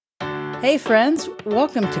Hey friends,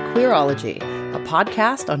 welcome to Queerology, a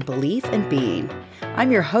podcast on belief and being.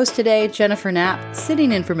 I'm your host today, Jennifer Knapp,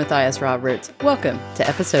 sitting in for Matthias Roberts. Welcome to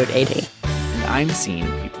episode 80. I'm seeing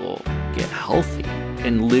people get healthy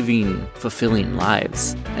and living fulfilling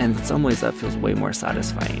lives. And in some ways that feels way more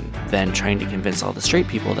satisfying than trying to convince all the straight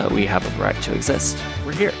people that we have a right to exist.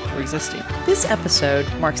 We're here, we're existing. This episode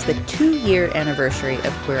marks the 2-year anniversary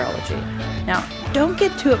of Queerology. Now, don't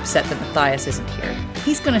get too upset that Matthias isn't here.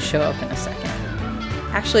 He's going to show up in a second.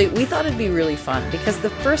 Actually, we thought it'd be really fun because the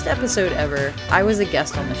first episode ever, I was a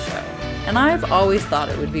guest on the show. And I've always thought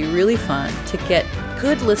it would be really fun to get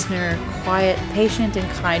good listener, quiet, patient, and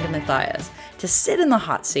kind Matthias to sit in the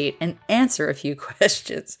hot seat and answer a few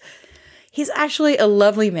questions. He's actually a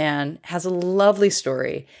lovely man, has a lovely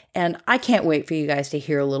story, and I can't wait for you guys to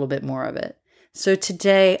hear a little bit more of it. So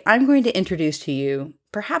today, I'm going to introduce to you,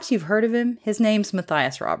 perhaps you've heard of him, his name's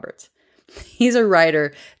Matthias Roberts. He's a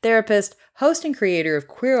writer, therapist, host, and creator of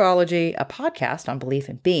Queerology, a podcast on belief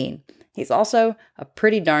and being. He's also a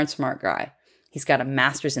pretty darn smart guy. He's got a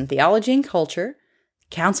master's in theology and culture,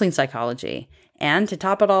 counseling psychology, and to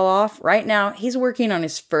top it all off, right now, he's working on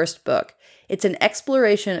his first book. It's an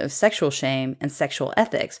exploration of sexual shame and sexual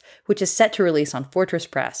ethics, which is set to release on Fortress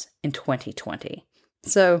Press in 2020.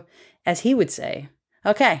 So, as he would say,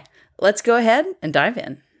 okay, let's go ahead and dive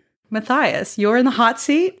in. Matthias, you're in the hot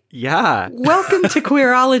seat? Yeah. Welcome to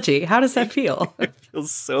Queerology. How does that feel? It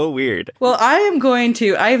feels so weird. Well,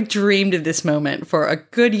 I've dreamed of this moment for a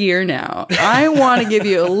good year now. I want to give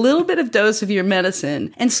you a little bit of dose of your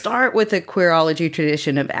medicine and start with a Queerology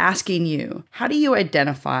tradition of asking you, how do you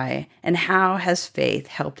identify and how has faith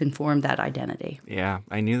helped inform that identity? Yeah,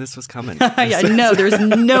 I knew this was coming. Yeah, no, there's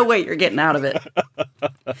no way you're getting out of it.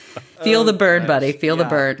 Feel the burn, buddy. Feel the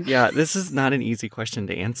burn. Yeah, this is not an easy question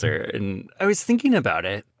to answer. And I was thinking about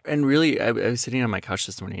it. And really, I was sitting on my couch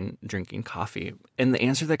this morning drinking coffee. And the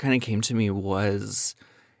answer that kind of came to me was,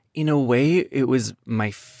 in a way, it was my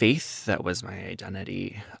faith that was my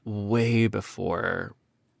identity way before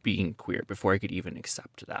being queer, before I could even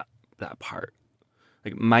accept that part.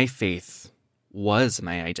 Like, my faith was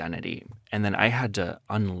my identity. And then I had to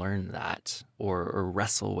unlearn that or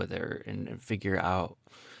wrestle with it and figure out.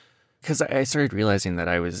 Because I started realizing that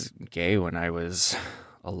I was gay when I was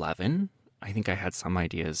 11. I think I had some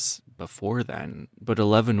ideas before then, but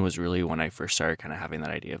 11 was really when I first started kind of having that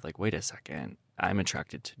idea of like, wait a second, I'm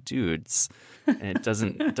attracted to dudes, and it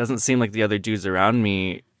doesn't seem like the other dudes around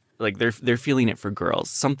me, like they're feeling it for girls.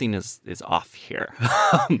 Something is off here.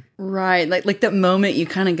 Right. Like that moment you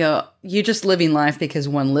kind of go, you're just living life because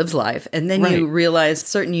one lives life. And then Right. You realize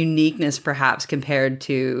certain uniqueness perhaps compared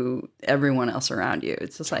to everyone else around you.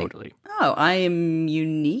 It's just Totally. like, oh, I am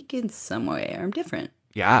unique in some way. I'm different.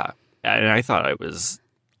 Yeah. And I thought I was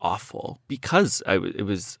awful because I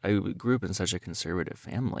grew up in such a conservative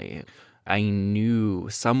family. I knew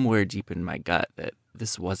somewhere deep in my gut that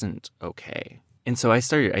this wasn't okay. And so I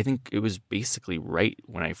think it was basically right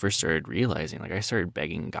when I first started realizing, like I started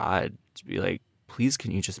begging God to be like, please, can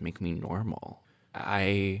you just make me normal?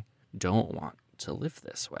 I don't want to live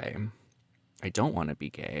this way. I don't want to be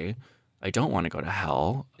gay. I don't want to go to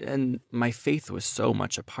hell. And my faith was so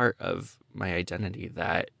much a part of my identity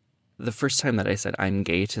that the first time that I said I'm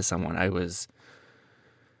gay to someone, I was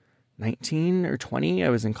 19 or 20. I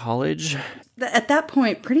was in college. At that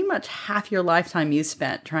point, pretty much half your lifetime you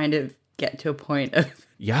spent trying to get to a point of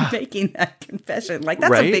making that confession. Like,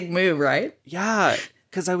 that's a big move, right? Yeah,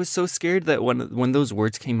 because I was so scared that when those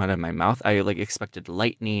words came out of my mouth, I like expected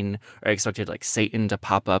lightning, or I expected like Satan to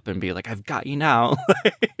pop up and be like, I've got you now.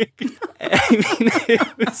 I mean,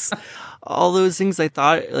 it was all those things I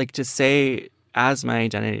thought like to say as my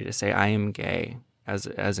identity, to say I am gay as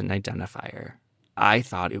an identifier. I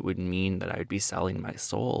thought it would mean that I would be selling my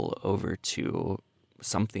soul over to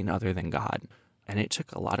something other than God. And it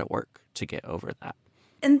took a lot of work to get over that.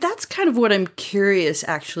 And that's kind of what I'm curious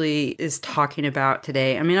actually is talking about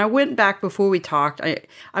today. I mean, I went back before we talked.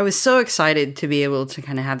 I was so excited to be able to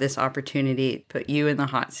kind of have this opportunity to put you in the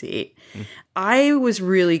hot seat. Mm. I was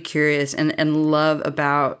really curious and love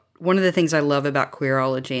about one of the things I love about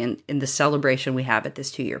Queerology and in the celebration we have at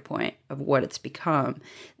this 2-year point of what it's become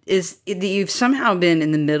is that you've somehow been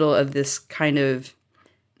in the middle of this kind of,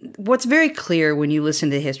 what's very clear when you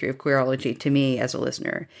listen to the history of Queerology to me as a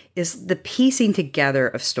listener is the piecing together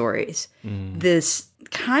of stories. This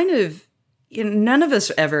kind of, none of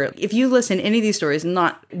us ever, if you listen to any of these stories,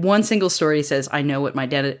 not one single story says, I know what my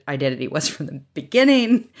identity was from the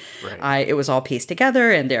beginning. Right. It was all pieced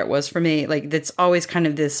together and there it was for me. Like, that's always kind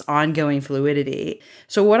of this ongoing fluidity.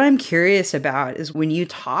 So what I'm curious about is when you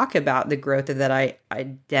talk about the growth of that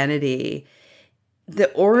identity,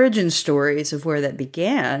 the origin stories of where that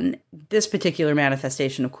began, this particular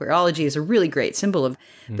manifestation of queerology is a really great symbol of.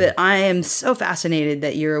 But I am so fascinated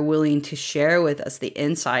that you're willing to share with us the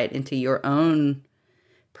insight into your own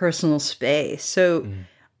personal space. So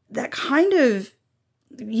that kind of,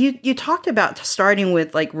 you talked about starting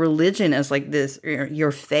with like religion as like this,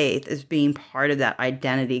 your faith as being part of that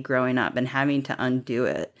identity growing up and having to undo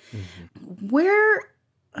it. Where,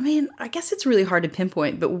 I mean, I guess it's really hard to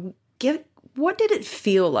pinpoint, but what did it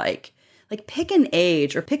feel like? Like, pick an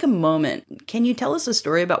age or pick a moment. Can you tell us a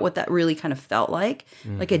story about what that really kind of felt like?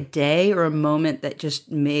 Like a day or a moment that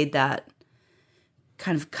just made that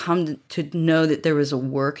kind of come to know that there was a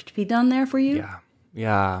work to be done there for you?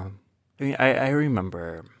 Yeah. I mean, I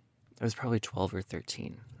remember I was probably 12 or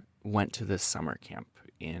 13, went to this summer camp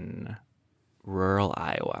in rural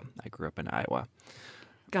Iowa. I grew up in Iowa.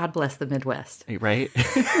 God bless the Midwest. Right?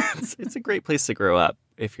 It's a great place to grow up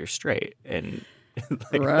if you're straight. And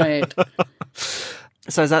right.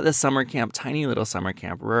 So I was at this summer camp, tiny little summer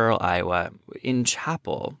camp, rural Iowa, in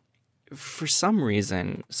chapel. For some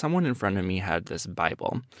reason, someone in front of me had this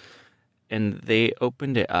Bible, and they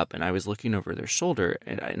opened it up, and I was looking over their shoulder,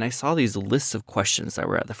 and I saw these lists of questions that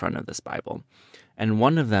were at the front of this Bible. And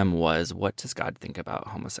one of them was, what does God think about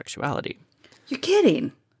homosexuality? You're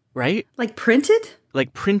kidding. Right? Like printed?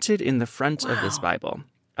 Like printed in the front of this Bible.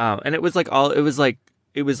 And it was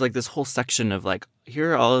like this whole section of like,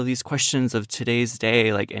 here are all of these questions of today's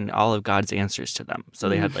day, like, and all of God's answers to them. So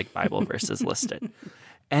they had like Bible verses listed.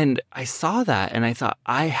 And I saw that and I thought,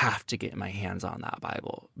 I have to get my hands on that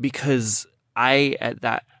Bible, because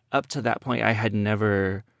up to that point, I had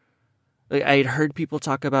never, like, I had heard people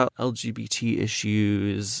talk about LGBT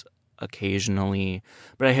issues occasionally,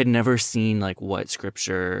 but I had never seen like what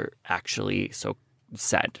scripture actually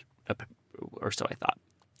said, or so I thought.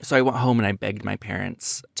 So I went home and I begged my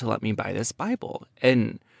parents to let me buy this Bible.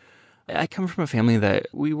 And I come from a family that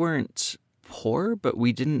we weren't poor, but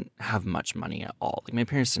we didn't have much money at all. Like, my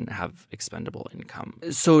parents didn't have expendable income.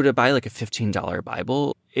 So to buy like a $15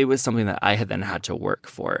 Bible, it was something that I had then had to work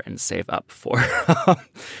for and save up for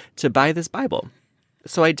to buy this Bible.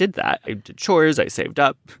 So I did that. I did chores. I saved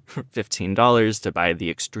up $15 to buy the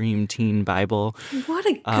Extreme Teen Bible. What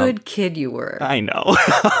a good kid you were. I know.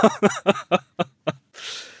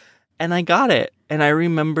 And I got it. And I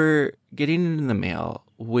remember getting it in the mail,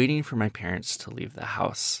 waiting for my parents to leave the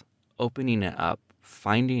house, opening it up,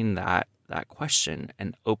 finding that question,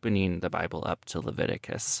 and opening the Bible up to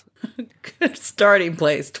Leviticus. Good starting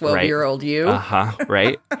place, 12-year-old you.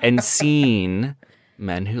 Right? And seeing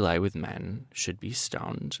men who lie with men should be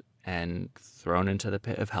stoned and thrown into the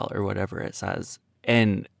pit of hell, or whatever it says.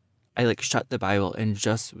 And I like shut the Bible and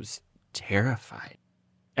just was terrified.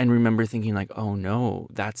 And remember thinking like, oh no,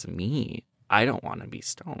 that's me. I don't want to be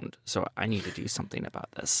stoned. So I need to do something about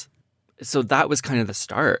this. So that was kind of the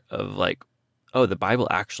start of like, oh, the Bible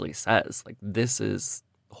actually says, like, this is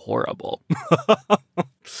horrible.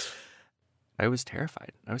 I was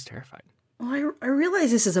terrified. Well, I realize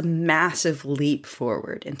this is a massive leap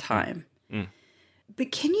forward in time.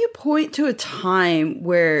 But can you point to a time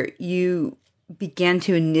where you began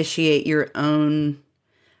to initiate your own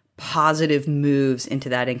positive moves into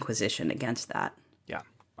that inquisition against that? Yeah.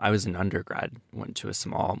 I was an undergrad, went to a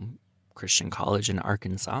small Christian college in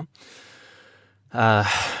Arkansas. I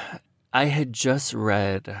had just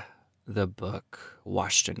read the book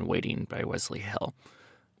Washed and Waiting by Wesley Hill,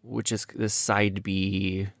 which is the side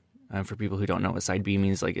B. For people who don't know what side B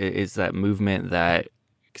means, like, it's that movement that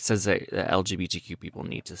says that LGBTQ people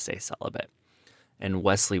need to stay celibate. And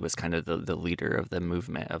Wesley was kind of the leader of that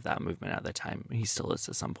movement at the time. He still is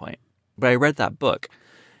to some point. But I read that book,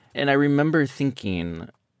 and I remember thinking,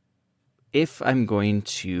 if I'm going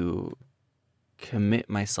to commit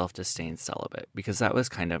myself to staying celibate, because that was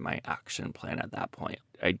kind of my action plan at that point.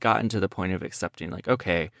 I'd gotten to the point of accepting, like,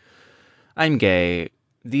 okay, I'm gay.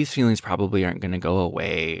 These feelings probably aren't going to go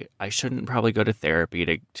away. I shouldn't probably go to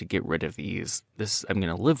therapy to get rid of these. I'm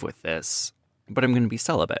going to live with this, but I'm going to be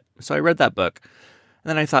celibate. So I read that book, and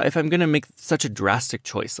then I thought, if I'm going to make such a drastic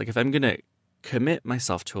choice, like if I'm going to commit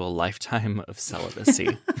myself to a lifetime of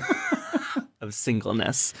celibacy, of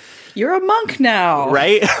singleness. You're a monk now.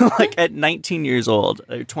 Right? Like at 19 years old,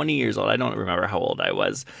 or 20 years old, I don't remember how old I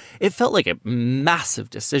was. It felt like a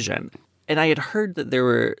massive decision. And I had heard that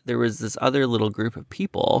there was this other little group of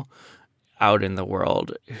people out in the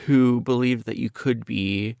world who believed that you could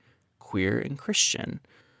be queer and Christian.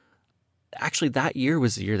 Actually, that year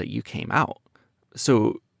was the year that you came out.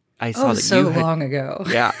 So I saw that so long ago.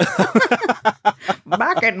 Yeah.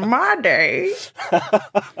 Back in my day.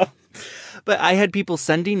 But I had people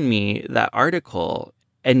sending me that article,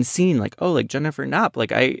 and seeing like, oh, like Jennifer Knapp,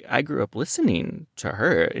 like I grew up listening to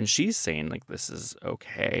her and she's saying like, this is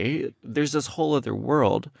okay. There's this whole other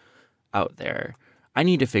world out there. I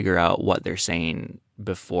need to figure out what they're saying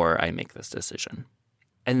before I make this decision.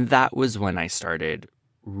 And that was when I started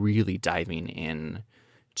really diving in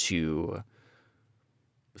to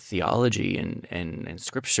theology and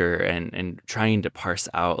scripture and trying to parse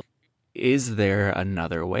out, is there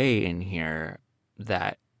another way in here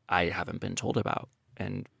that I haven't been told about?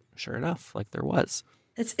 And sure enough, like there was.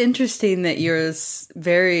 It's interesting that you're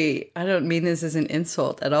very, I don't mean this as an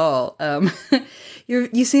insult at all.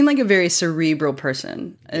 You seem like a very cerebral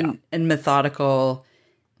person and methodical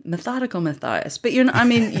Matthias. But you're not, I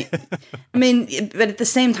mean, but at the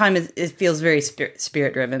same time, it feels very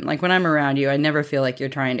spirit driven. Like when I'm around you, I never feel like you're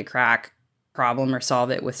trying to crack a problem or solve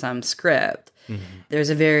it with some script. Mm-hmm. There's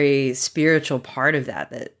a very spiritual part of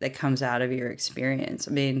that comes out of your experience.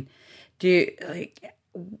 I mean,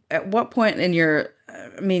 at what point in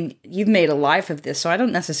you've made a life of this, so I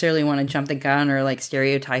don't necessarily want to jump the gun or like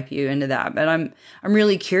stereotype you into that, but I'm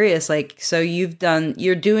really curious, like, so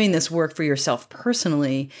you're doing this work for yourself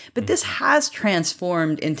personally, but this has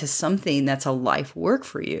transformed into something that's a life work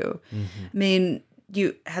for you. Mm-hmm. I mean,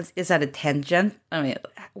 is that a tangent? I mean,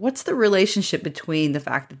 what's the relationship between the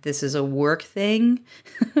fact that this is a work thing?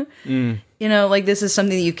 You know, like this is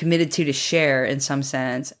something that you committed to share in some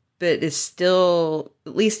sense, but is still,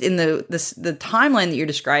 at least in the timeline that you're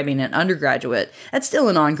describing, an undergraduate, that's still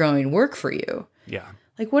an ongoing work for you. Yeah.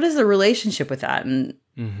 Like, what is the relationship with that? And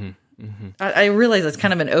I realize that's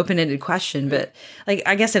kind of an open-ended question, but like,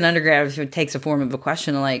 I guess an undergrad takes a form of a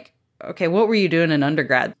question like, okay, what were you doing in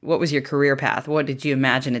undergrad? What was your career path? What did you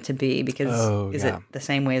imagine it to be? Because is it the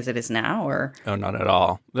same way as it is now, or? Oh, not at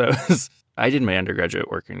all. I did my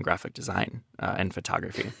undergraduate work in graphic design and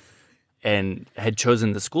photography. And had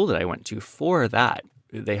chosen the school that I went to for that.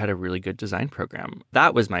 They had a really good design program.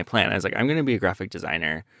 That was my plan. I was like, I'm going to be a graphic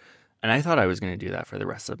designer. And I thought I was going to do that for the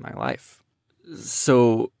rest of my life.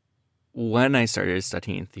 So when I started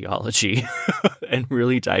studying theology and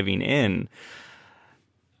really diving in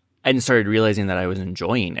and started realizing that I was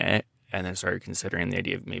enjoying it, and then started considering the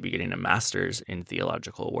idea of maybe getting a master's in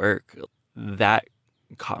theological work, that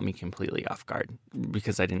caught me completely off guard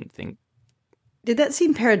because I didn't think. Did that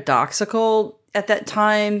seem paradoxical at that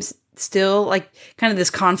time still? Like kind of this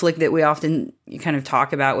conflict that we often kind of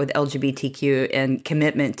talk about with LGBTQ and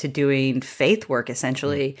commitment to doing faith work,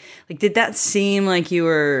 essentially. Like, did that seem like you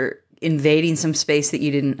were invading some space that you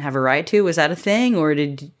didn't have a right to? Was that a thing? Or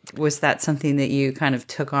was that something that you kind of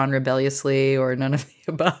took on rebelliously, or none of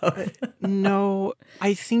the above? No,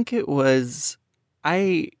 I think it was,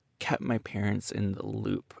 I kept my parents in the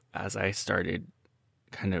loop as I started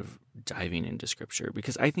kind of diving into scripture,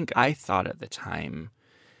 because I think I thought at the time,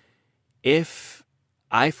 if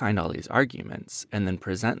I find all these arguments and then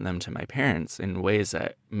present them to my parents in ways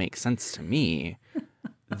that make sense to me,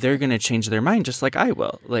 they're going to change their mind just like I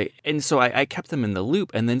will. And so I kept them in the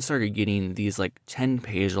loop, and then started getting these like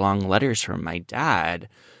 10-page long letters from my dad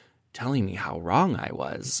telling me how wrong I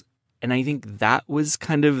was. And I think that was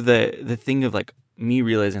kind of the thing of like me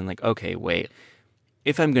realizing like, okay, wait,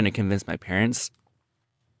 if I'm going to convince my parents,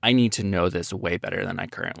 I need to know this way better than I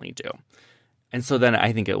currently do. And so then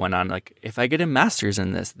I think it went on like, if I get a master's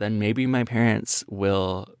in this, then maybe my parents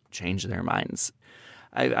will change their minds.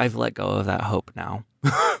 I've let go of that hope now.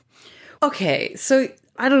 Okay, so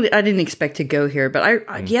I didn't expect to go here,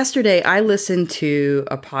 but yesterday I listened to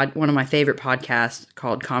one of my favorite podcasts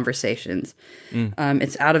called Conversations.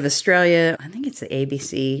 It's out of Australia. I think it's the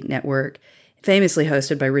ABC network, famously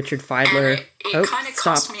hosted by Richard Feidler.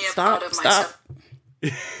 Stop.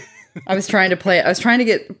 I was trying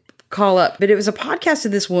to call up, but it was a podcast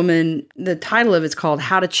of this woman. The title of it's called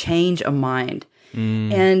How to Change a Mind.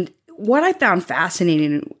 And what I found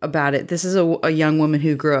fascinating about it, this is a young woman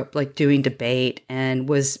who grew up like doing debate and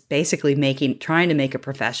was basically trying to make a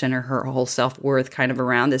profession, or her whole self-worth kind of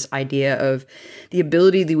around this idea of the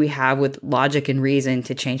ability that we have with logic and reason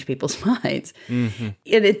to change people's minds. Mm-hmm.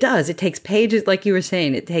 And it does. It takes pages, like you were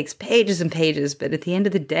saying, it takes pages and pages, but at the end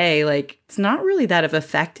of the day, like, it's not really that of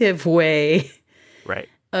effective way. Right.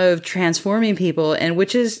 Of transforming people, and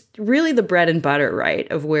which is really the bread and butter, right,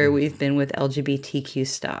 of where we've been with LGBTQ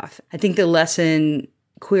stuff. I think the lesson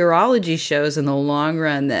Queerology shows in the long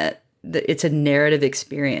run that it's a narrative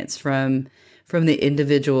experience from from the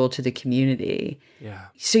individual to the community. Yeah.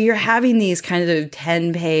 So you're having these kind of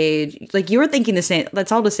 10-page, like you're thinking the same, that's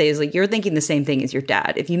all to say is like you're thinking the same thing as your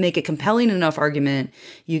dad. If you make a compelling enough argument,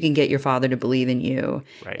 you can get your father to believe in you.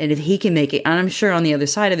 Right. And if he can make it, and I'm sure on the other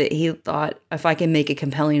side of it, he thought, if I can make a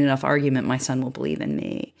compelling enough argument, my son will believe in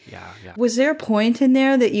me. Yeah. Was there a point in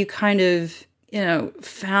there that you kind of,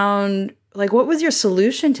 found, like, what was your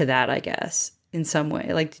solution to that, I guess, in some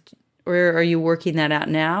way? Like, or are you working that out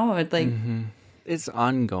now? Or like, It's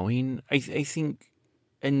ongoing. I think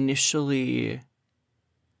initially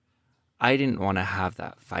I didn't want to have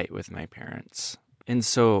that fight with my parents. And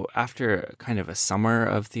so after kind of a summer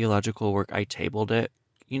of theological work, I tabled it.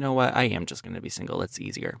 You know what? I am just going to be single. It's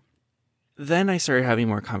easier. Then I started having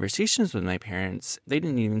more conversations with my parents. They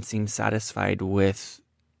didn't even seem satisfied with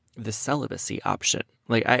the celibacy option.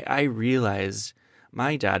 Like I realized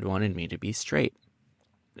my dad wanted me to be straight.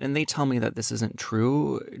 And they tell me that this isn't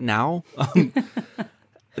true now,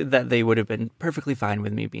 that they would have been perfectly fine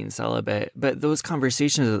with me being celibate. But those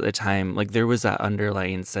conversations at the time, like there was that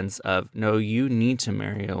underlying sense of, no, you need to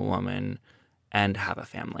marry a woman and have a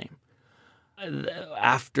family.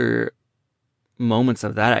 After moments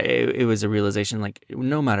of that, it was a realization, like,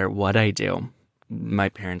 no matter what I do, my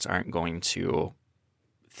parents aren't going to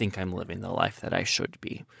think I'm living the life that I should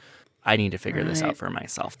be. I need to figure this out for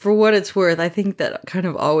myself. For what it's worth, I think that kind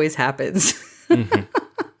of always happens.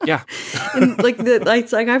 Yeah. And like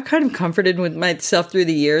I've kind of comforted with myself through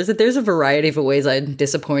the years that there's a variety of ways I'm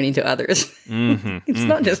disappointing to others. It's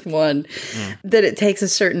not just one. That it takes a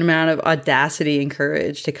certain amount of audacity and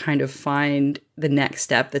courage to kind of find the next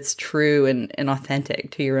step that's true and authentic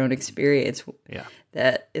to your own experience. Yeah.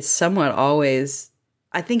 That is somewhat always,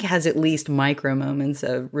 I think, has at least micro moments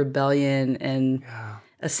of rebellion and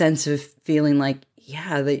a sense of feeling like,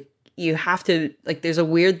 that you have to, like, there's a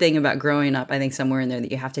weird thing about growing up, I think, somewhere in there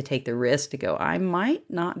that you have to take the risk to go, I might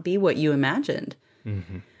not be what you imagined.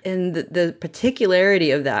 And the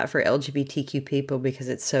particularity of that for LGBTQ people, because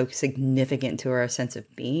it's so significant to our sense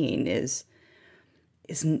of being, is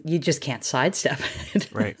you just can't sidestep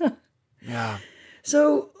it. Right. Yeah.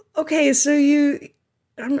 So, okay, so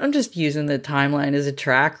I'm just using the timeline as a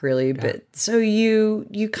track, really, but so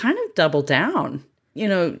you kind of double down,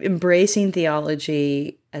 embracing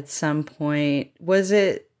theology at some point. Was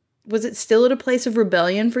it still at a place of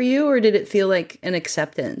rebellion for you, or did it feel like an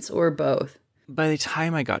acceptance, or both? By the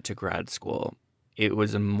time I got to grad school, it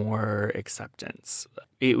was more acceptance.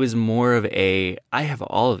 It was more of I have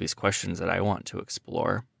all of these questions that I want to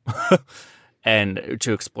explore and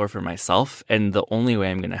to explore for myself. And the only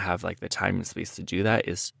way I'm going to have like the time and space to do that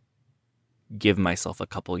is give myself a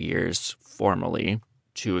couple years formally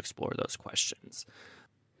to explore those questions.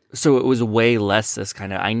 So it was way less this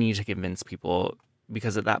kind of, I need to convince people,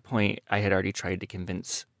 because at that point I had already tried to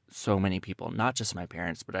convince so many people, not just my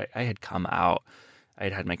parents, but I had come out. I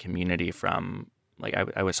had my community from, like,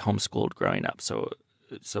 I was homeschooled growing up. So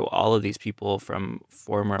all of these people from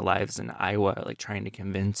former lives in Iowa, like, trying to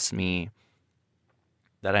convince me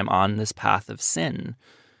that I'm on this path of sin.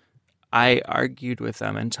 I argued with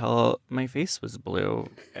them until my face was blue,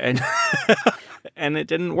 and and it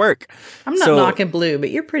didn't work. I'm not knocking blue, but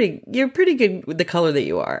you're pretty good with the color that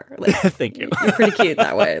you are. Like, thank you. You're pretty cute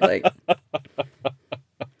that way. Like,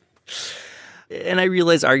 and I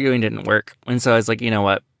realized arguing didn't work, and so I was like, you know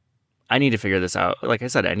what? I need to figure this out. Like I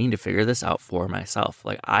said, I need to figure this out for myself.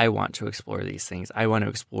 Like, I want to explore these things. I want to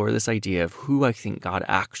explore this idea of who I think God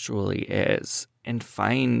actually is, and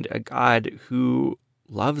find a God who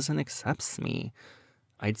loves and accepts me.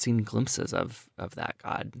 I'd seen glimpses of that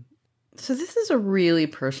God. So this is a really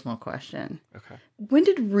personal question. Okay. When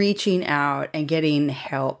did reaching out and getting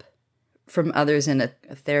help from others in a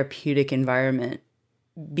therapeutic environment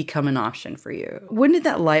become an option for you? When did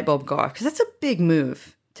that light bulb go off? Because that's a big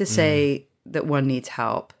move to say that one needs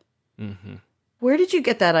help. Mm-hmm. Where did you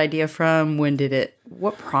get that idea from?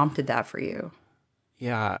 What prompted that for you?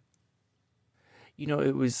 Yeah.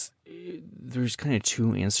 There's kind of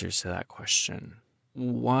two answers to that question.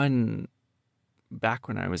 One, back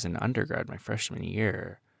when I was in undergrad, my freshman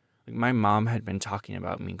year, like, my mom had been talking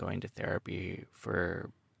about me going to therapy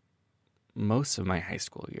for most of my high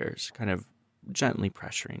school years, kind of gently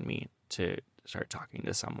pressuring me to start talking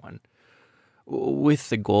to someone, with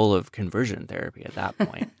the goal of conversion therapy at that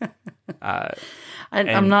point.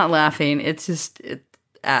 I'm not laughing. It's just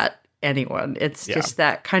at anyone. It's just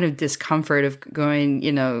that kind of discomfort of going,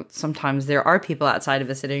 sometimes there are people outside of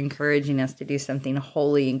us that are encouraging us to do something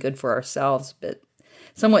holy and good for ourselves, but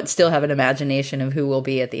somewhat still have an imagination of who we'll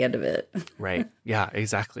be at the end of it. Right. Yeah,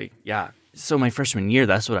 exactly. Yeah. So my freshman year,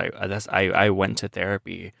 I went to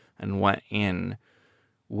therapy and went in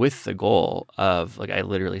with the goal of, like, I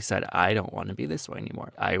literally said, I don't want to be this way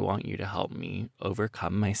anymore. I want you to help me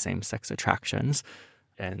overcome my same-sex attractions,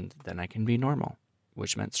 and then I can be normal,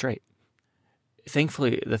 which meant straight.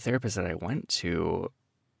 Thankfully, the therapist that I went to,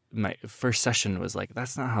 my first session was like,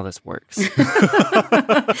 that's not how this works. Which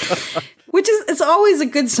is, it's always a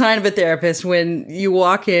good sign of a therapist when you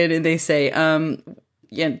walk in and they say,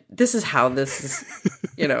 yeah, this is how this is,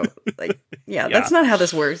 like, yeah, that's not how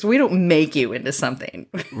this works. We don't make you into something.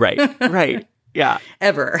 Right. Yeah.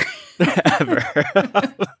 Ever.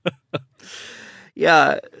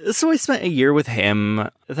 Yeah. So I spent a year with him.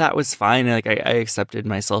 That was fine. Like, I accepted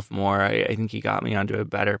myself more. I think he got me onto a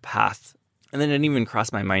better path. And then it didn't even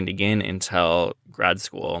cross my mind again until grad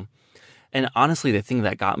school. And honestly, the thing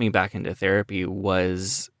that got me back into therapy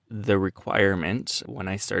was the requirement when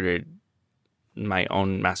I started my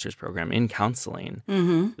own master's program in counseling.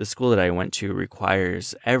 Mm-hmm. The school that I went to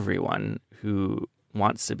requires everyone who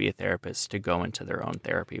wants to be a therapist to go into their own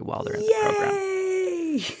therapy while they're in the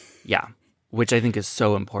program. Yeah, which I think is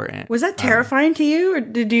so important. Was that terrifying to you, or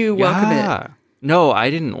did you welcome it? No, I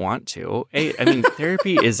didn't want to. I mean,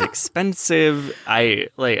 therapy is expensive. I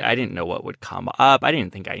didn't know what would come up. I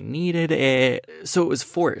didn't think I needed it. So it was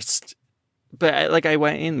forced. But I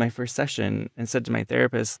went in my first session and said to my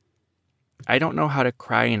therapist, I don't know how to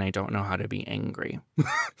cry and I don't know how to be angry.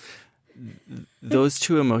 Those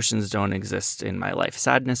two emotions don't exist in my life,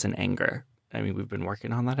 sadness and anger. I mean, we've been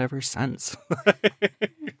working on that ever since.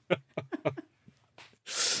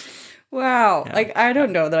 Wow. Yeah. Like, I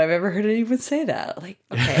don't know that I've ever heard anyone say that. Like,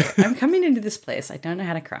 okay, I'm coming into this place. I don't know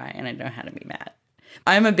how to cry and I don't know how to be mad.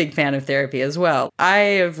 I'm a big fan of therapy as well. I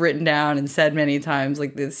have written down and said many times,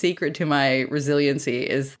 like, the secret to my resiliency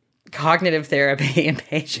is cognitive therapy and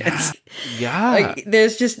patience. Yeah. Like,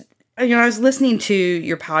 there's just, I was listening to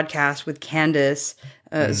your podcast with Candace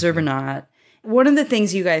Zerbanot. One of the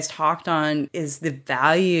things you guys talked on is the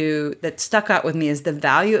value that stuck out with me is the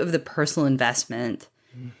value of the personal investment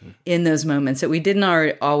in those moments that we didn't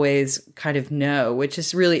always kind of know, which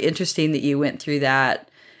is really interesting that you went through that.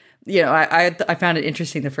 I found it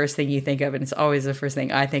interesting. The first thing you think of, and it's always the first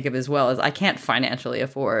thing I think of as well, is I can't financially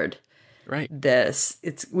afford this.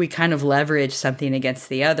 We kind of leverage something against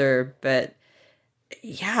the other, but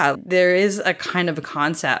yeah, there is a kind of a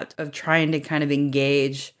concept of trying to kind of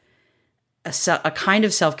engage a kind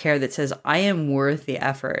of self-care that says, I am worth the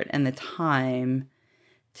effort and the time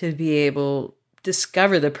to be able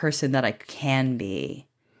discover the person that I can be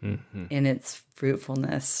in its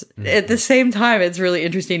fruitfulness. At the same time, it's really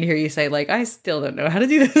interesting to hear you say, like, I still don't know how to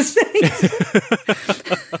do those things.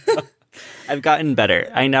 I've gotten better.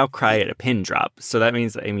 I now cry at a pin drop. So that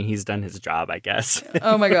means, he's done his job, I guess.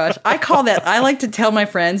 Oh my gosh. I call that, I like to tell my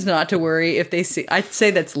friends not to worry if they see, I say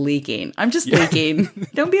that's leaking. I'm just leaking.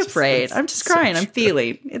 Don't be afraid. I'm just crying. I'm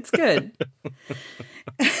feeling. It's good.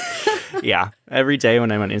 Yeah. Every day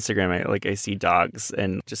when I'm on Instagram, I see dogs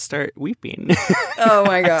and just start weeping. Oh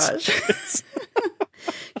my gosh.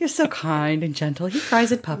 You're so kind and gentle. He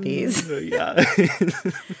cries at puppies. Yeah.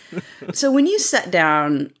 So when you sat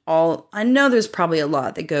down, I know there's probably a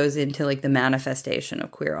lot that goes into like the manifestation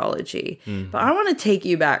of Queerology, but I want to take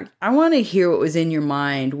you back. I want to hear what was in your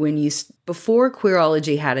mind when before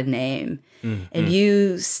Queerology had a name, and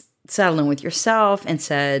you sat alone with yourself and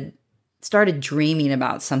started dreaming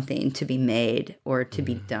about something to be made or to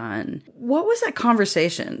be done. What was that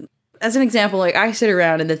conversation? As an example, like, I sit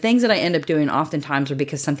around and the things that I end up doing oftentimes are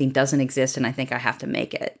because something doesn't exist and I think I have to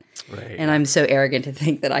make it. Right. And I'm so arrogant to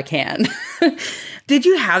think that I can. Did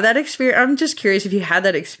you have that experience? I'm just curious if you had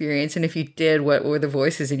that experience, and if you did, what were the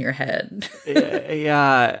voices in your head?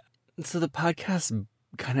 Yeah. So the podcast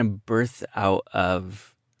kind of birthed out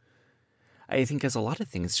of, I think, as a lot of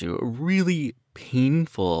things do, a really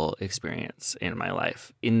painful experience in my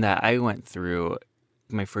life, in that I went through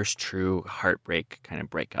my first true heartbreak kind of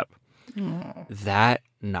breakup. Aww. That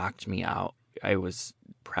knocked me out. I was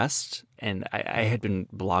depressed, and I had been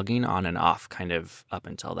blogging on and off kind of up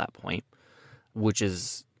until that point, which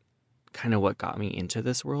is kind of what got me into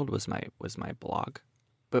this world, was my blog.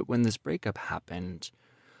 But when this breakup happened,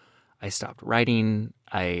 I stopped writing.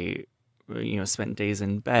 I spent days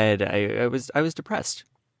in bed. I was depressed.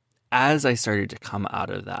 As I started to come out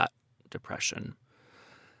of that depression,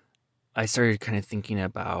 I started kind of thinking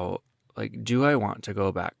about, like, do I want to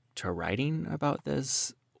go back to writing about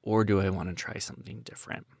this, or do I want to try something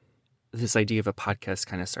different? This idea of a podcast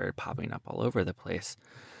kind of started popping up all over the place.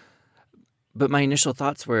 But my initial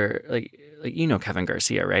thoughts were like Kevin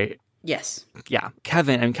Garcia, right? Yes. Yeah.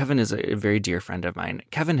 Kevin is a very dear friend of mine.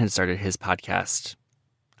 Kevin had started his podcast,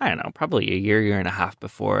 I don't know, probably a year and a half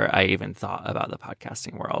before I even thought about the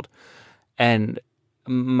podcasting world. And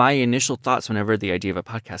my initial thoughts whenever the idea of a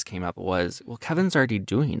podcast came up was, well, Kevin's already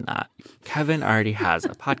doing that. Kevin already has a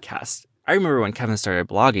podcast. I remember when Kevin started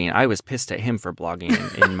blogging, I was pissed at him for blogging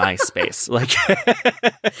in MySpace. Like,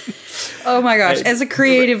 oh my gosh. As a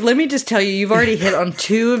creative, let me just tell you, you've already hit on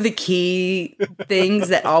two of the key things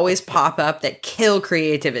that always pop up that kill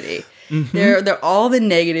creativity. Mm-hmm. They're all the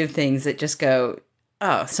negative things that just go,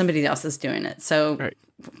 oh, somebody else is doing it. So right.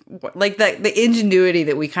 Like the ingenuity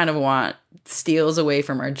that we kind of want steals away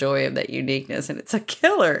from our joy of that uniqueness, and it's a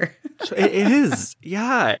killer. It is.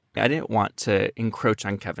 Yeah. I didn't want to encroach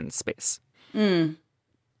on Kevin's space.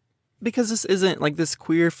 Because this isn't like this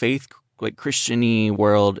queer faith, like Christian-y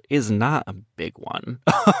world is not a big one.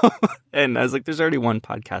 And I was like, there's already one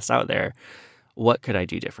podcast out there. What could I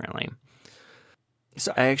do differently?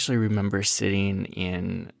 So I actually remember sitting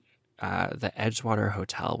in the Edgewater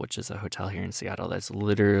Hotel, which is a hotel here in Seattle that's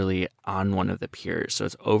literally on one of the piers. So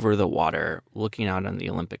it's over the water, looking out on the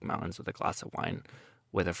Olympic Mountains with a glass of wine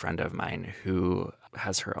with a friend of mine who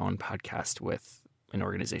has her own podcast with an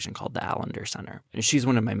organization called the Allender Center. And she's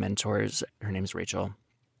one of my mentors. Her name's Rachel.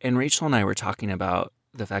 And Rachel and I were talking about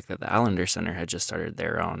the fact that the Allender Center had just started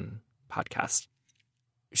their own podcast.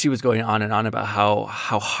 She was going on and on about how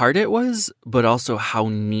hard it was, but also how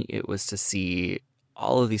neat it was to see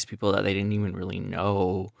all of these people that they didn't even really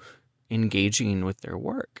know engaging with their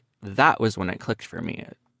work. That was when it clicked for me.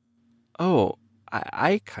 Oh,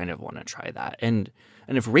 I kind of want to try that. And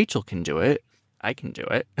if Rachel can do it, I can do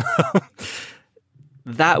it.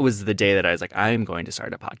 That was the day that I was like, I'm going to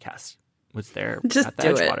start a podcast. Was there just at the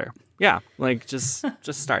do Edgewater. It. Yeah, like just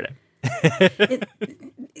start it.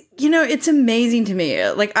 It's amazing to me.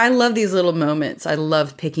 Like, I love these little moments. I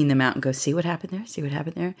love picking them out and go, see what happened there? See what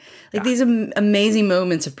happened there? Like, these amazing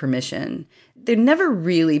moments of permission. They're never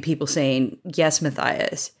really people saying, yes,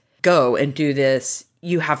 Matthias, go and do this.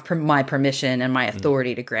 You have my permission and my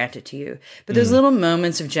authority to grant it to you. But those little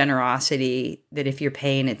moments of generosity that if you're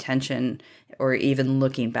paying attention or even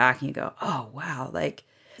looking back and you go, oh, wow, like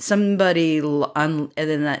somebody and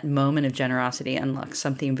then that moment of generosity unlocks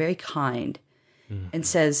something very kind and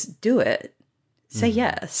says, do it. Say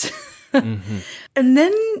yes. And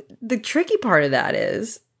then the tricky part of that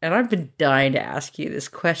is, and I've been dying to ask you this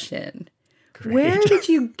question, Great. Where did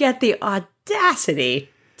you get the audacity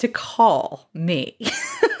to call me?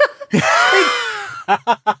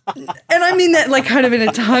 And I mean that like kind of in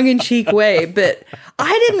a tongue-in-cheek way, but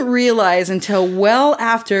I didn't realize until well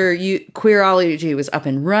after Queerology was up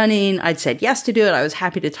and running. I'd said yes to do it. I was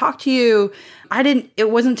happy to talk to you.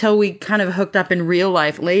 It wasn't until we kind of hooked up in real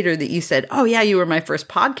life later that you said, oh yeah, you were my first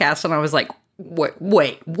podcast. And I was like,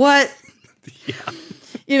 wait, what?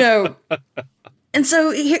 Yeah. And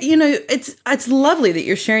so, it's lovely that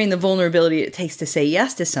you're sharing the vulnerability it takes to say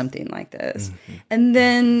yes to something like this. And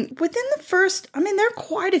then within the first, there are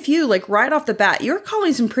quite a few, like right off the bat, you're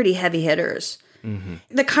calling some pretty heavy hitters.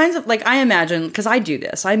 The kinds of, like, I imagine, because I do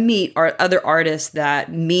this, I meet other artists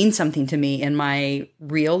that mean something to me in my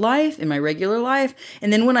real life, in my regular life.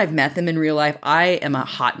 And then when I've met them in real life, I am a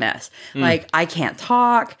hot mess. Like, I can't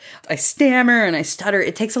talk, I stammer and I stutter.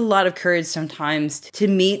 It takes a lot of courage sometimes to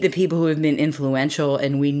meet the people who have been influential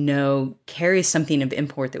and we know carry something of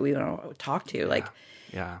import that we want to talk to. Like,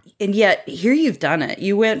 yeah. And yet here you've done it.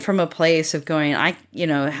 You went from a place of going,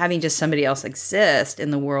 having just somebody else exist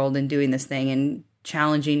in the world and doing this thing and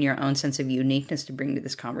challenging your own sense of uniqueness to bring to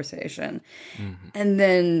this conversation. And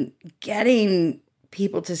then getting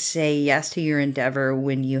people to say yes to your endeavor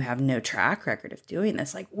when you have no track record of doing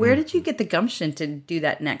this. Like, where did you get the gumption to do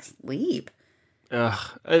that next leap?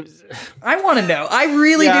 I want to know. I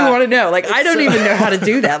really do want to know. Like, I don't even know how to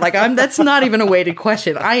do that. Like, that's not even a weighted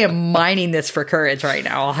question. I am mining this for courage right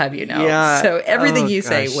now. I'll have you know. Yeah. So everything you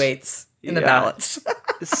say weights in the balance.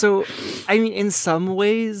 So, in some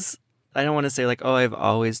ways, I don't want to say like, oh, I've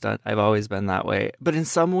always been that way. But in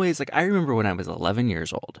some ways, like, I remember when I was 11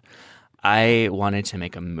 years old, I wanted to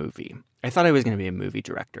make a movie. I thought I was going to be a movie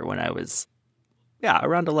director when I was,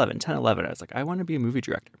 around 10, 11. I was like, I want to be a movie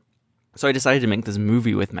director. So I decided to make this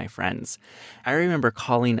movie with my friends. I remember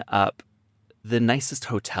calling up the nicest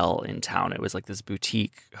hotel in town. It was like this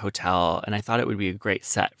boutique hotel, and I thought it would be a great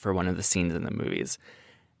set for one of the scenes in the movies.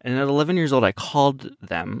 And at 11 years old, I called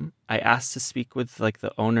them. I asked to speak with like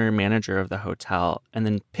the owner, manager of the hotel, and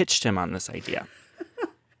then pitched him on this idea.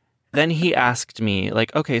 Then he asked me,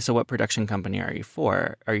 like, okay, so what production company are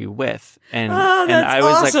you with? And I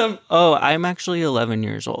was awesome. Like, oh, I'm actually 11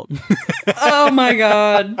 years old. Oh my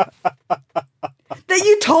God. That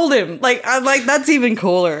you told him. Like, I'm like, that's even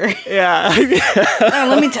cooler. Yeah.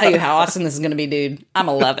 Let me tell you how awesome this is going to be, dude. I'm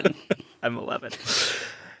 11. I'm 11.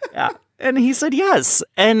 Yeah. And he said yes.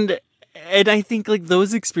 And And I think like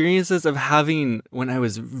those experiences of having when I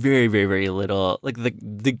was very, very, very little, like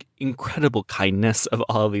the incredible kindness of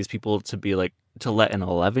all of these people to be like, to let an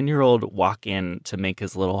 11-year-old walk in to make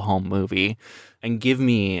his little home movie and give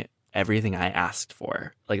me everything I asked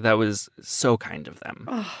for. Like that was so kind of them.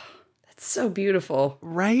 Oh, that's so beautiful.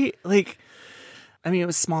 Right? Like, I mean, it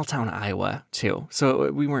was small town Iowa too.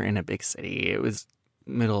 So we weren't in a big city. It was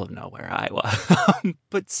middle of nowhere, Iowa.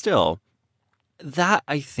 But still, that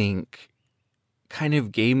I think kind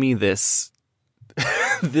of gave me this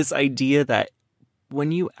this idea that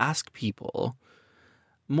when you ask people,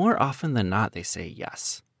 more often than not, they say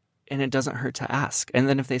yes. And it doesn't hurt to ask. And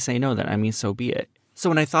then if they say no, then I mean, so be it. So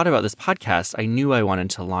when I thought about this podcast, I knew I wanted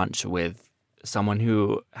to launch with someone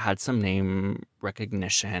who had some name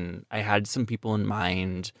recognition. I had some people in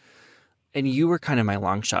mind. And you were kind of my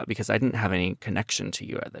long shot because I didn't have any connection to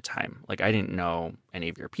you at the time. Like I didn't know any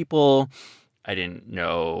of your people. I didn't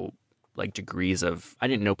know like I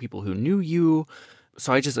didn't know people who knew you.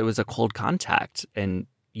 So it was a cold contact. And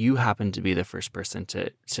you happened to be the first person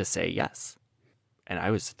to say yes. And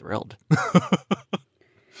I was thrilled.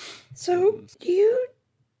 So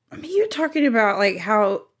you're talking about like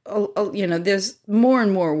how, there's more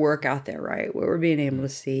and more work out there, right? Where we're being able to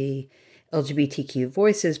see LGBTQ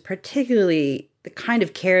voices, particularly the kind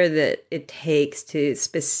of care that it takes to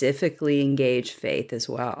specifically engage faith as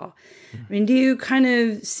well. I mean, do you kind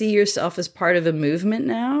of see yourself as part of a movement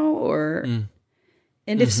now, or,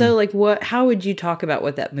 and if so, like how would you talk about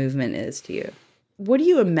what that movement is to you? What do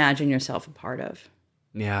you imagine yourself a part of?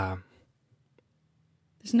 Yeah.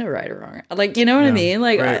 There's no right or wrong. Like, you know what I mean?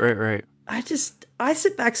 Like, right. I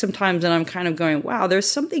sit back sometimes and I'm kind of going, wow, there's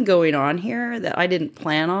something going on here that I didn't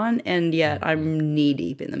plan on. And yet I'm knee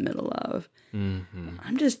deep in the middle of. Mm-hmm.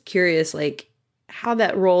 I'm just curious, like how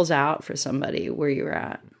that rolls out for somebody where you're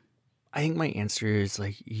at. I think my answer is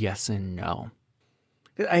like yes and no.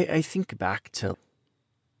 I think back to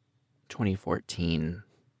 2014,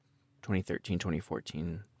 2013,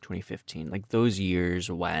 2014, 2015, like those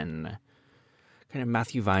years when kind of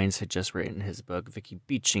Matthew Vines had just written his book, Vicky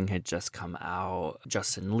Beeching had just come out,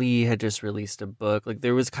 Justin Lee had just released a book. Like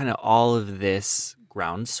there was kind of all of this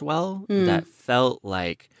groundswell that felt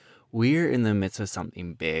like we're in the midst of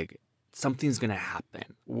something big. Something's going to happen.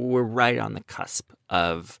 We're right on the cusp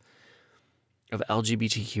of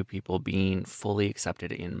LGBTQ people being fully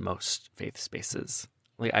accepted in most faith spaces.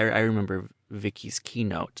 Like I remember Vicky's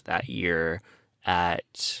keynote that year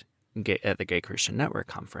at the Gay Christian Network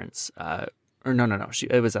conference.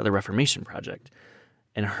 It was at the Reformation Project.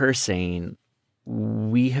 And her saying,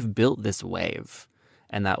 we have built this wave,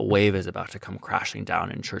 and that wave is about to come crashing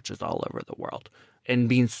down in churches all over the world. And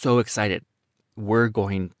being so excited, we're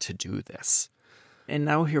going to do this. And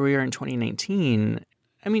now here we are in 2019.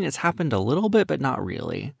 I mean, it's happened a little bit, but not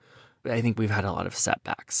really. I think we've had a lot of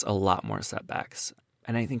setbacks, a lot more setbacks.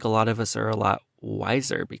 And I think a lot of us are a lot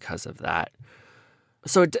wiser because of that.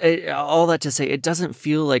 So all that to say, it doesn't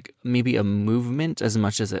feel like maybe a movement as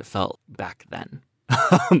much as it felt back then.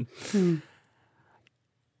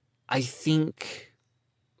 I think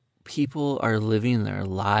people are living their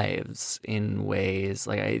lives in ways,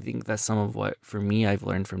 like I think that's some of what, for me, I've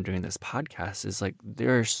learned from doing this podcast is like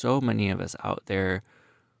there are so many of us out there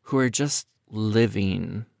who are just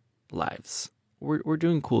living lives. We're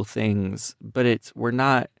doing cool things, but we're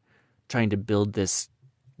not trying to build this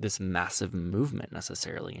massive movement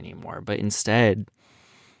necessarily anymore, but instead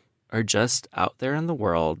are just out there in the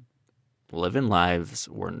world, living lives.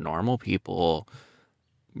 We're normal people,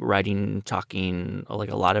 writing, talking. Like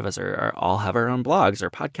a lot of us are all have our own blogs or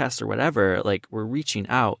podcasts or whatever. Like we're reaching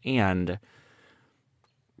out, and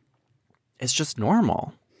it's just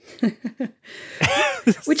normal.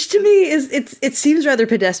 Which to me it seems rather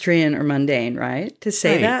pedestrian or mundane, right? To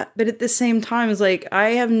say that, but at the same time, it's like I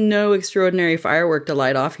have no extraordinary firework to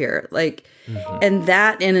light off here, like, and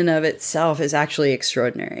that in and of itself is actually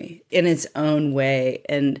extraordinary in its own way,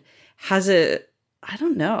 and has I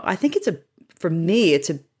don't know. I think for me, it's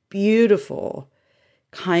a beautiful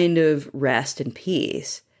kind of rest and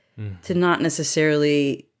peace to not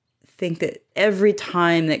necessarily think that every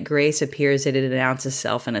time that grace appears, that it announces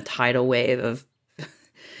itself in a tidal wave of,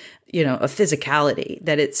 of physicality,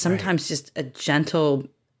 that it's sometimes just a gentle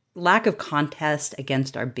lack of contest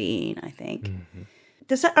against our being, I think.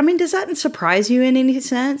 Does that surprise you in any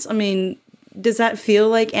sense? I mean, does that feel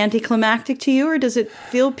like anticlimactic to you, or does it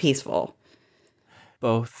feel peaceful?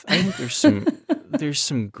 Both. I think there's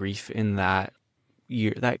some grief in that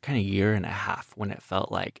kind of year and a half when it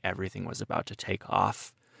felt like everything was about to take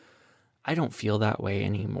off. I don't feel that way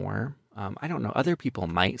anymore. I don't know. Other people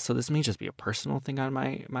might, so this may just be a personal thing on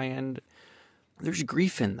my end. there's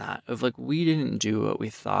grief in that of like, we didn't do what we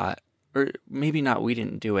thought, or maybe not we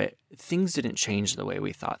didn't do it. Things didn't change the way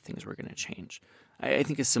we thought things were going to change. I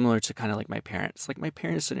think it's similar to kind of like my parents. Like my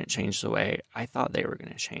parents didn't change the way I thought they were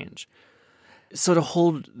going to change. So to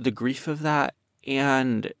hold the grief of that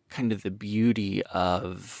and kind of the beauty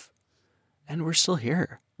of, and we're still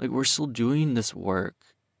here. Like we're still doing this work.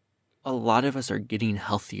 A lot of us are getting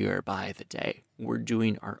healthier by the day. We're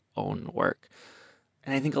doing our own work.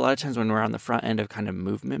 And I think a lot of times when we're on the front end of kind of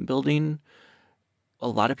movement building, a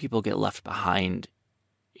lot of people get left behind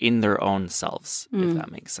in their own selves, if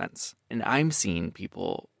that makes sense. And I'm seeing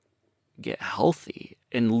people get healthy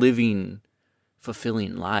and living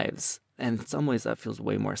fulfilling lives. And in some ways that feels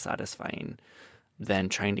way more satisfying than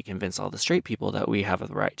trying to convince all the straight people that we have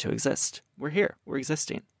the right to exist. We're here. We're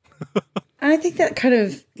existing. And I think that kind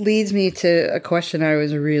of leads me to a question I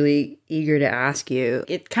was really eager to ask you.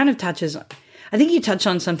 It kind of touches, I think you touch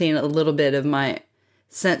on something a little bit of my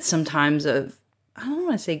sense sometimes of, I don't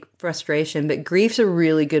want to say frustration, but grief's a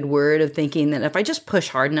really good word of thinking that if I just push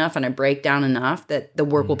hard enough and I break down enough, that the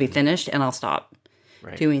work will be finished and I'll stop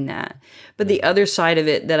doing that. But the other side of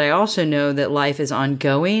it that I also know that life is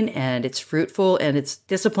ongoing and it's fruitful and it's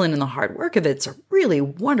discipline and the hard work of it's a really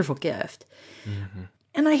wonderful gift. Mm-hmm.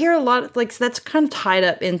 And I hear a lot of, like, that's kind of tied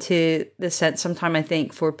up into the sense sometimes I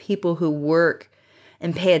think for people who work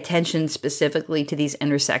and pay attention specifically to these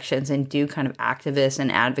intersections and do kind of activist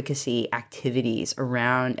and advocacy activities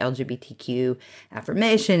around LGBTQ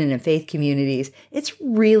affirmation and in faith communities, it's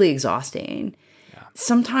really exhausting. Yeah.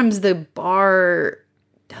 Sometimes the bar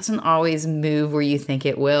doesn't always move where you think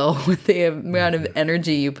it will with the amount of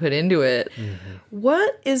energy you put into it.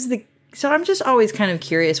 Mm-hmm. So I'm just always kind of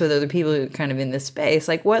curious with other people who are kind of in this space,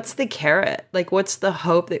 like what's the carrot? Like what's the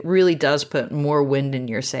hope that really does put more wind in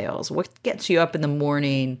your sails? What gets you up in the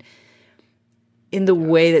morning in the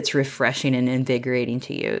way that's refreshing and invigorating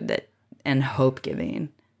to you and hope giving?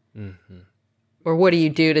 Mm-hmm. Or what do you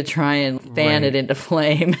do to try and fan it into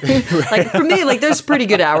flame? Like for me, like there's pretty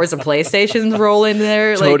good hours of PlayStation rolling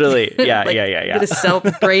there. Totally. Like, yeah. A bit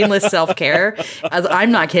of brainless self-care.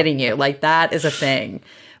 I'm not kidding you. Like that is a thing.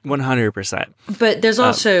 100%. But there's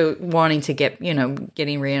also wanting to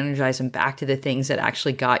getting re-energized and back to the things that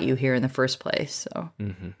actually got you here in the first place. So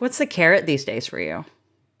what's the carrot these days for you?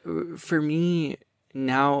 For me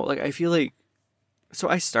now, like I feel like, so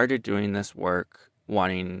I started doing this work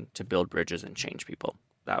wanting to build bridges and change people.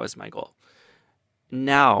 That was my goal.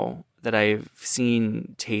 Now that I've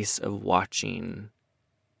seen tastes of watching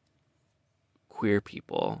queer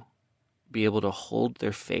people be able to hold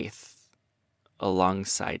their faith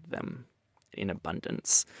alongside them in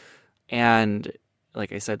abundance and,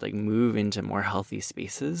 like I said, like move into more healthy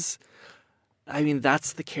spaces, I mean,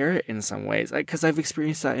 that's the carrot in some ways, because I've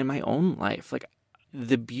experienced that in my own life. Like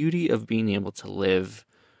the beauty of being able to live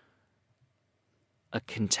a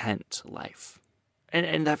content life,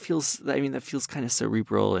 and that feels kind of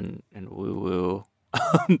cerebral and woo woo.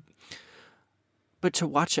 But to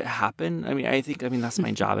watch it happen, I think that's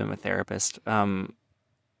my job. I'm a therapist.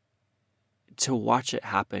 To watch it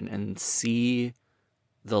happen and see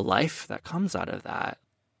the life that comes out of that.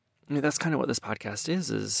 I mean, that's kind of what this podcast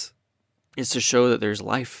is to show that there's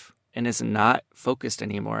life, and it's not focused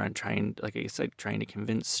anymore on trying to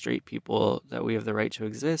convince straight people that we have the right to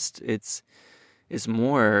exist. It's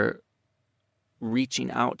more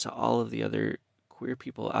reaching out to all of the other queer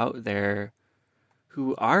people out there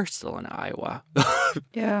who are still in Iowa.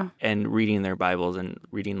 Yeah. And reading their Bibles and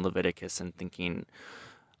reading Leviticus and thinking,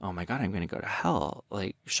 oh my God, I'm going to go to hell.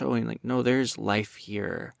 Like showing like, no, there's life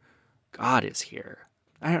here. God is here.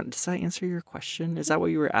 Does that answer your question? Is that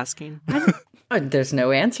what you were asking? There's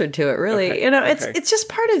no answer to it, really. Okay. It's just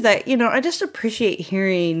part of that. I just appreciate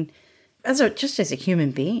hearing, as a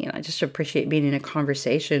human being, I just appreciate being in a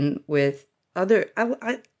conversation with other.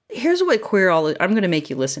 Here's what queerology. I'm going to make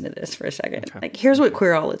you listen to this for a second. Okay. Like, here's what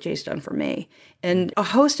queerology has done for me, and a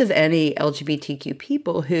host of any LGBTQ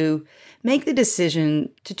people who make the decision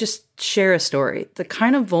to just share a story. The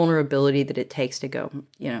kind of vulnerability that it takes to go,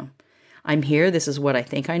 I'm here. This is what I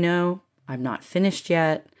think I know. I'm not finished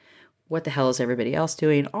yet. What the hell is everybody else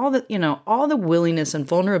doing? All the willingness and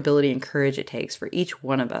vulnerability and courage it takes for each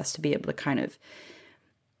one of us to be able to kind of,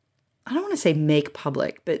 I don't want to say make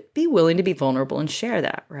public, but be willing to be vulnerable and share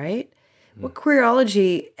that, right? Mm. What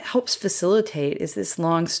queerology helps facilitate is this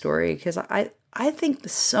long story, because I think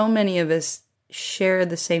so many of us share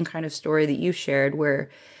the same kind of story that you shared, where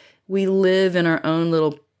we live in our own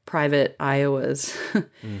little private Iowas,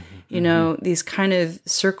 these kind of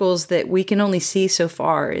circles that we can only see so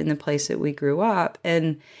far in the place that we grew up.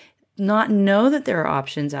 And not know that there are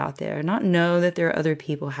options out there, not know that there are other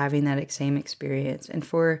people having that same experience. And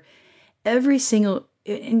for every single,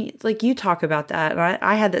 and like you talk about that, and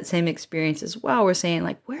I had that same experience as well. We're saying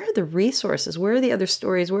like, where are the resources? Where are the other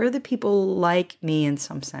stories? Where are the people like me in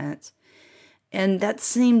some sense? And that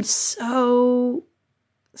seemed so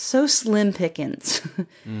slim pickings,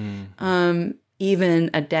 even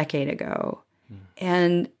a decade ago.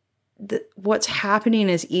 And what's happening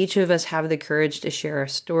is each of us have the courage to share our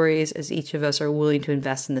stories, as each of us are willing to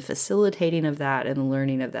invest in the facilitating of that and the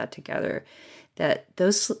learning of that together,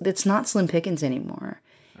 it's not slim pickings anymore.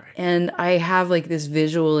 Right. And I have like this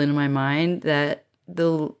visual in my mind that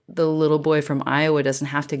the little boy from Iowa doesn't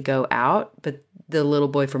have to go out, but the little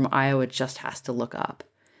boy from Iowa just has to look up.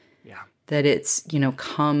 Yeah. That it's,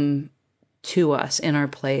 come to us in our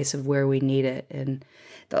place of where we need it. And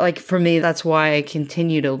like for me, that's why I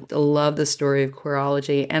continue to love the story of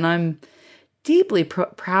Queerology. And I'm deeply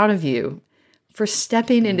proud of you for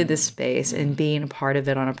stepping into this space and being a part of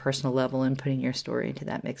it on a personal level and putting your story into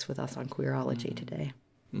that mix with us on Queerology today.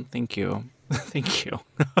 Thank you. Thank you.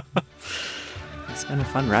 It's been a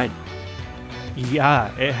fun ride.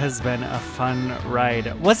 Yeah, it has been a fun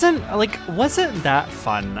ride. Wasn't that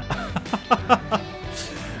fun?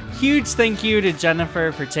 Huge thank you to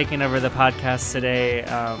Jennifer for taking over the podcast today.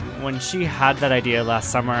 When she had that idea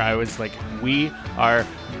last summer, I was like, we are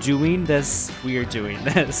doing this. We are doing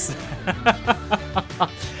this.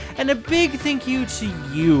 And a big thank you to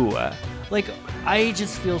you. Like, I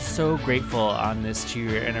just feel so grateful on this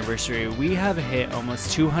 2-year anniversary. We have hit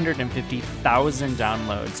almost 250,000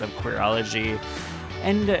 downloads of Queerology.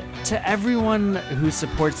 And to everyone who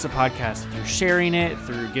supports the podcast through sharing it,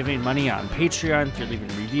 through giving money on Patreon, through leaving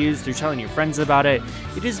reviews, through telling your friends about it,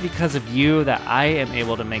 it is because of you that I am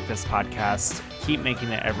able to make this podcast, keep making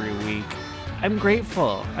it every week. I'm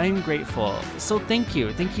grateful. So thank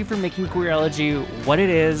you. Thank you for making Queerology what it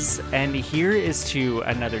is. And here is to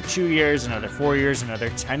another 2 years, another 4 years, another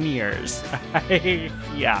 10 years.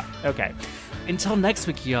 Yeah, okay. Until next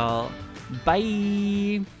week, y'all.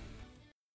 Bye.